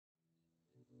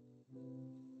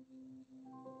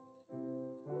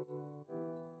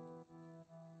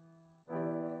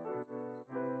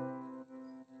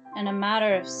In a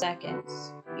matter of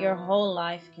seconds, your whole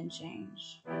life can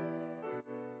change.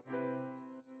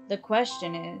 The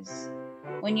question is,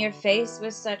 when you're faced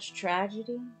with such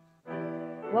tragedy,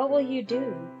 what will you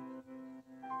do?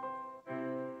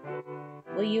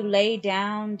 Will you lay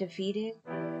down defeated?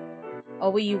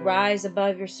 Or will you rise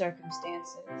above your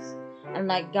circumstances and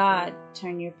let God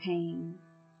turn your pain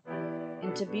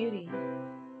into beauty?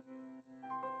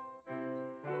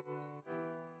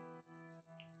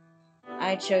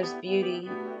 I chose beauty.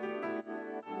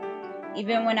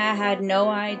 Even when I had no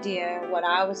idea what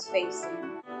I was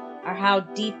facing or how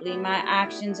deeply my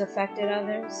actions affected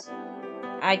others,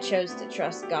 I chose to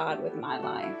trust God with my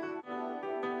life.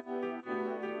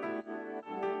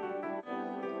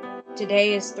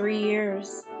 Today is 3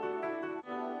 years.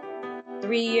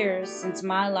 3 years since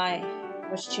my life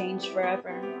was changed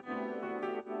forever.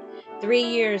 3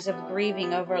 years of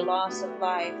grieving over loss of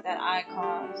life that I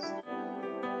caused.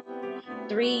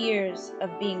 3 years of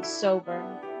being sober.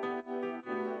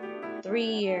 3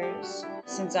 years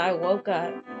since I woke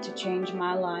up to change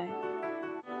my life.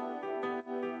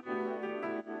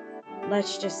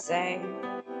 Let's just say,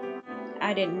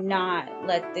 I did not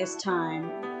let this time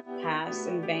pass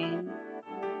in vain.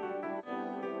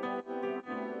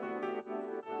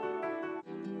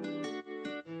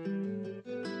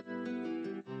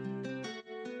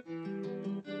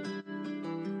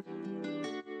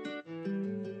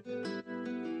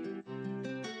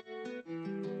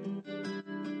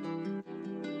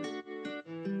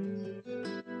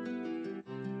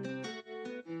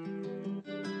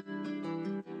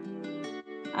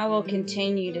 I will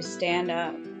continue to stand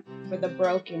up for the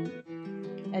broken,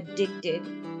 addicted,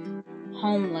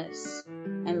 homeless,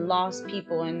 and lost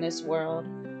people in this world.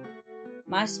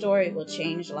 My story will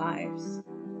change lives,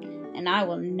 and I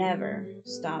will never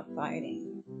stop fighting.